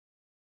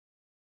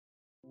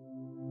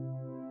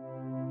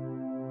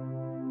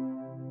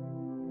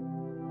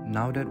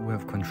Now that we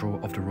have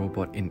control of the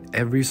robot in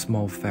every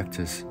small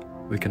factors,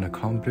 we can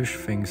accomplish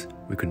things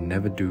we could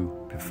never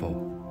do before.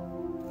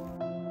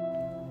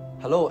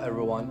 Hello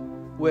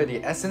everyone, we're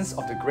the essence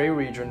of the Grey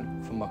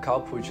region from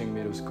Macau Ching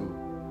Middle School.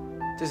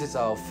 This is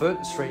our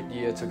third straight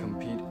year to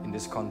compete in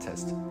this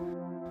contest,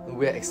 and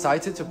we're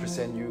excited to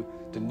present you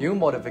the new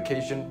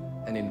modification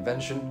and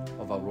invention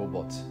of our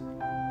robot.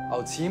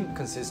 Our team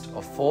consists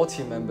of 4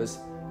 team members,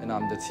 and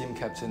I'm the team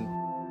captain,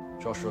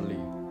 Joshua Lee.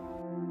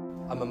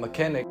 I'm a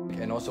mechanic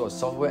and also a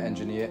software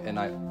engineer, and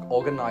I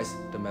organize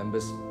the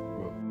members'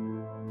 group.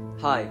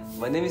 Hi,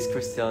 my name is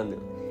Cristiano.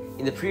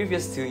 In the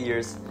previous 2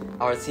 years,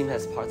 our team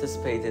has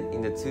participated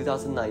in the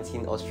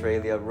 2019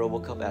 Australia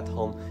RoboCup at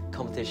Home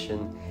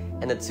competition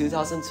and the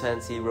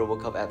 2020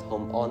 RoboCup at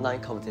Home online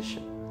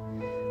competition.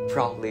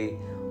 Proudly,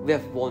 we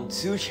have won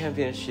 2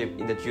 championships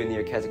in the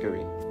junior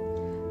category.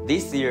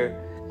 This year,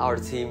 our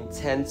team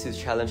tends to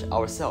challenge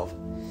ourselves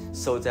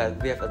so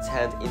that we have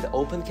attended in the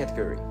open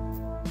category.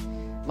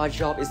 My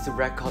job is to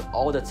record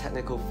all the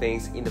technical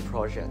things in the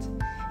project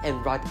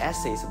and write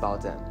essays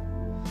about them.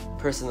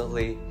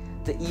 Personally,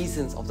 the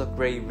essence of the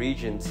Grey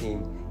region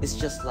team is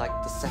just like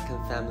the second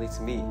family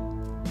to me.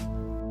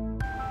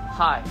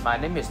 Hi, my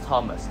name is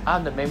Thomas.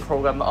 I'm the main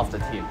programmer of the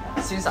team.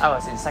 Since I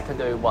was in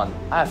secondary 1,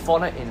 I have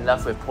fallen in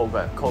love with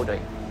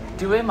coding.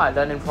 During my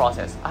learning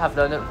process, I have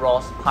learned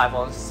ROS,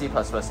 Python, C++,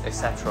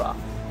 etc.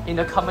 In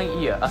the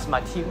coming year, as my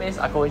teammates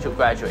are going to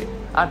graduate,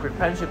 I'm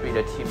preparing to be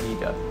the team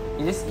leader.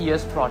 In this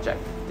year's project,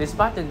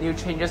 despite the new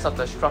changes of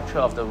the structure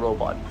of the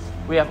robot,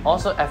 we have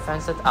also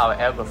advanced our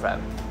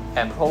algorithm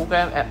and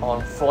program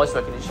on voice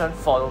recognition,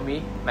 follow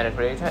me,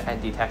 manipulator,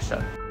 and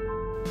detection.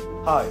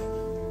 Hi,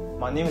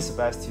 my name is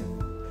Sebastian.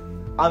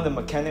 I'm the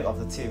mechanic of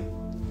the team.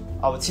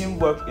 Our team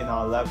works in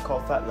our lab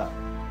called FatLab.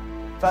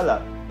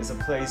 FatLab is a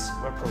place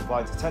where we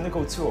provide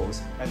technical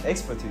tools and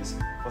expertise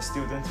for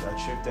students to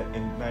achieve their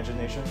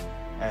imagination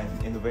and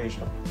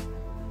innovation.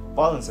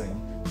 Balancing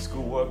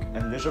schoolwork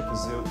and leisure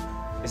pursuit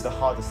is the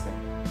hardest thing.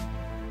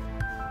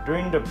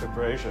 During the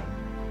preparation,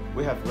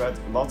 we have read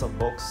lots of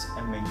books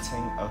and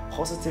maintained a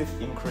positive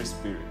inquiry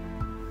spirit.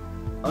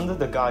 Under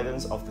the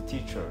guidance of the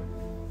teacher,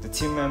 the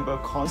team member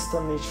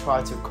constantly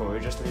try to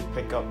courageously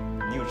pick up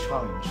new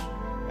challenge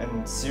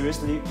and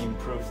seriously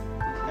improve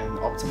and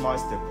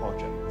optimize their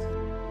project.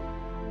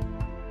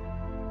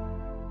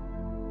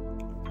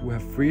 We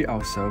have freed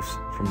ourselves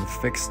from the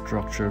fixed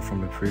structure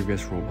from the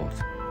previous robot.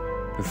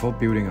 Before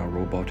building our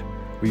robot,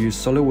 we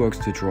used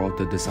SolidWorks to draw out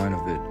the design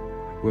of it.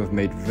 We have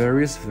made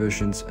various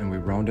versions and we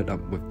rounded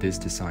up with this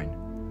design.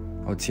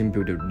 Our team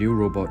built a new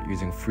robot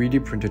using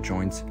 3D printed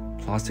joints,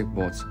 plastic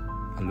boards,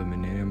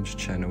 aluminum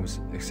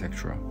channels,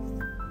 etc.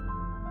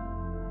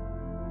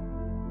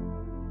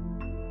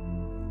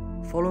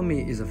 Follow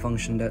me is a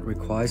function that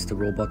requires the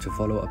robot to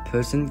follow a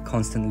person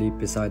constantly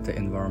beside the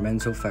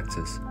environmental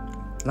factors.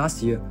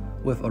 Last year,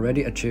 we have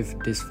already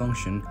achieved this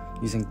function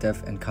using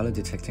depth and color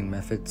detecting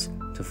methods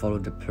to follow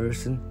the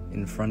person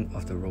in front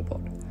of the robot.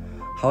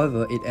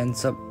 However, it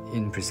ends up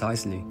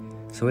imprecisely,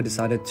 so we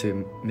decided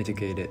to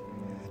mitigate it.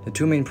 The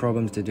 2 main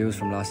problems deduced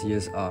from last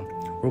year's are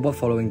robot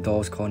following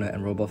door's corner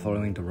and robot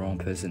following the wrong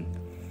person.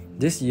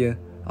 This year,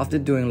 after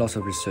doing lots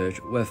of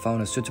research, we have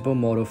found a suitable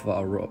model for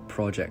our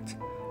project,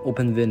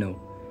 OpenVino.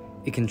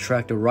 It can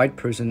track the right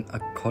person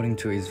according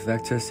to its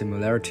vector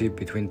similarity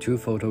between 2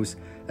 photos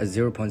at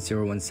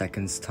 0.01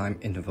 seconds time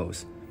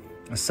intervals.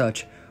 As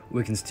such,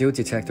 we can still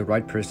detect the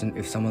right person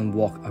if someone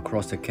walks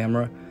across the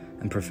camera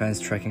and prevents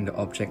tracking the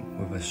object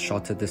with a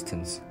shorter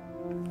distance.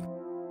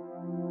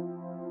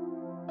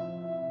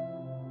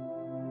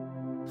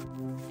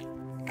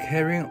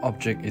 Carrying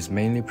object is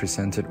mainly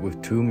presented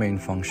with 2 main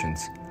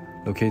functions,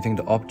 locating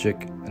the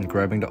object and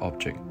grabbing the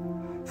object.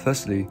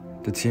 Firstly,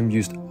 the team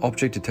used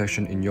object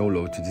detection in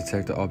YOLO to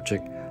detect the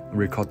object and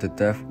record the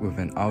depth with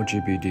an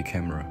RGBD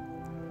camera.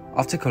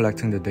 After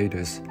collecting the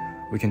data,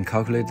 we can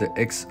calculate the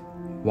X,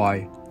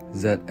 Y,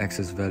 Z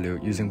axis value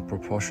using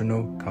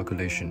proportional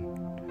calculation.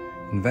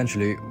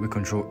 Eventually, we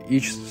control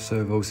each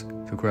servos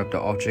to grab the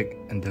object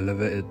and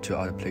deliver it to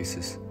other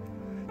places.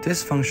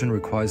 This function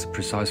requires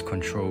precise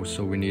control,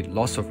 so we need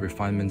lots of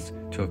refinements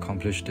to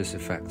accomplish this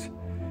effect.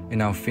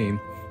 In our theme,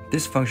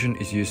 this function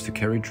is used to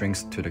carry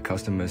drinks to the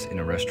customers in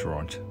a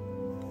restaurant.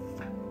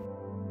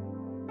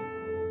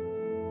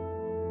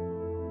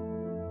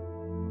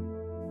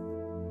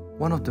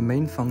 One of the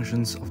main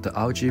functions of the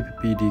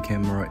RGBD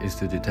camera is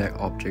to detect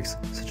objects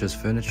such as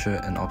furniture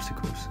and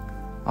obstacles.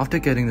 After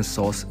getting the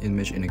source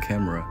image in the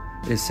camera,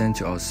 it is sent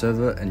to our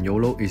server and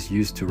YOLO is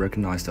used to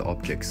recognize the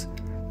objects.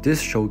 This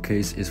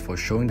showcase is for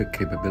showing the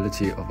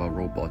capability of our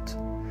robot.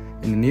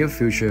 In the near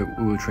future,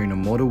 we will train a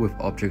model with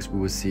objects we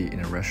will see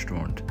in a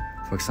restaurant.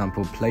 For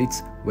example,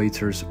 plates,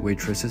 waiters,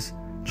 waitresses,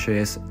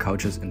 chairs,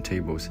 couches and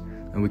tables,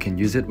 and we can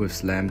use it with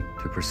SLAM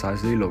to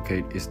precisely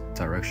locate its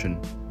direction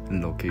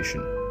and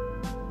location.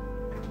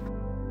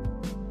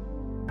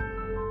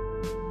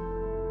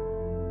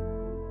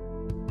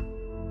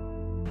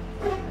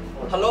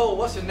 Hello,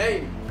 what's your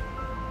name?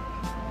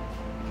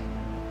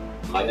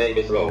 My name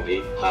is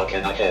Roby. How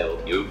can I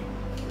help you?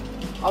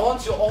 I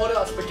want to order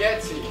a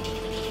spaghetti.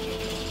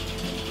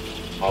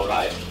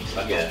 Alright,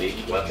 spaghetti.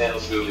 What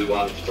else do you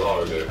want to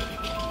order?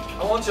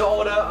 I want to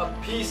order a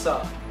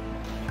pizza.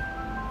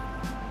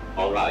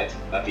 Alright,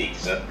 a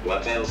pizza.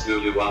 What else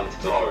do you want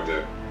to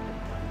order?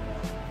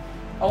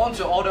 I want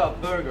to order a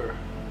burger.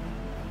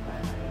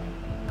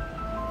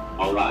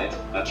 Alright,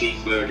 a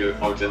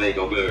cheeseburger or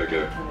tomato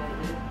burger?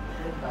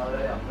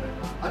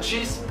 A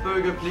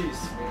cheeseburger, please.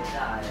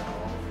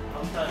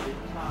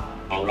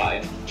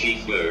 Alright,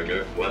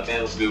 cheeseburger. What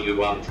else do you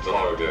want to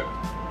order?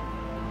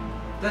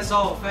 That's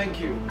all, thank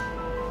you.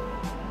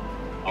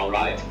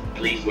 Alright,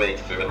 please wait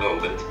for a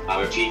moment.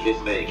 Our chief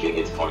is making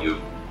it for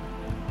you.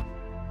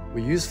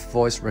 We use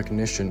voice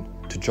recognition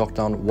to jot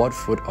down what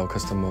food our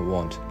customer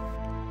want.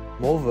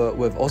 Moreover,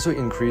 we've also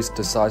increased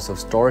the size of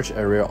storage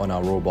area on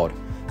our robot,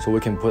 so we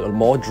can put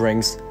more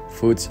drinks,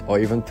 foods, or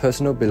even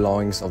personal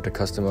belongings of the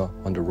customer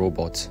on the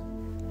robot.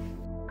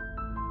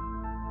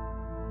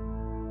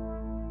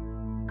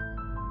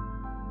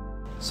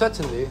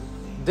 Certainly,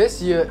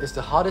 this year is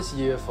the hardest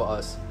year for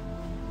us.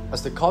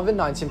 As the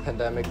COVID-19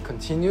 pandemic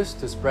continues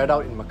to spread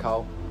out in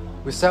Macau,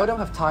 we seldom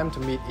have time to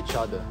meet each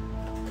other,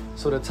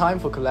 so the time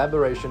for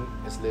collaboration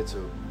is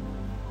little.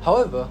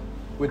 However,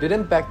 we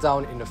didn't back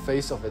down in the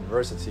face of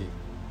adversity.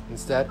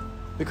 Instead,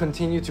 we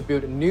continue to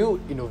build new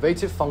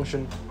innovative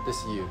functions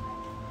this year.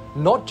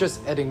 Not just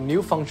adding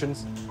new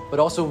functions, but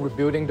also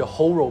rebuilding the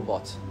whole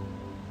robot.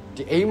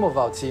 The aim of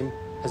our team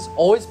has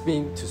always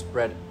been to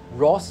spread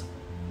ROS,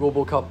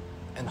 RoboCup,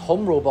 and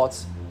home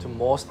robots to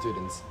more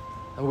students,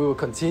 and we will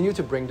continue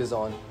to bring this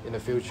on in the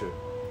future.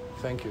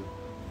 Thank you.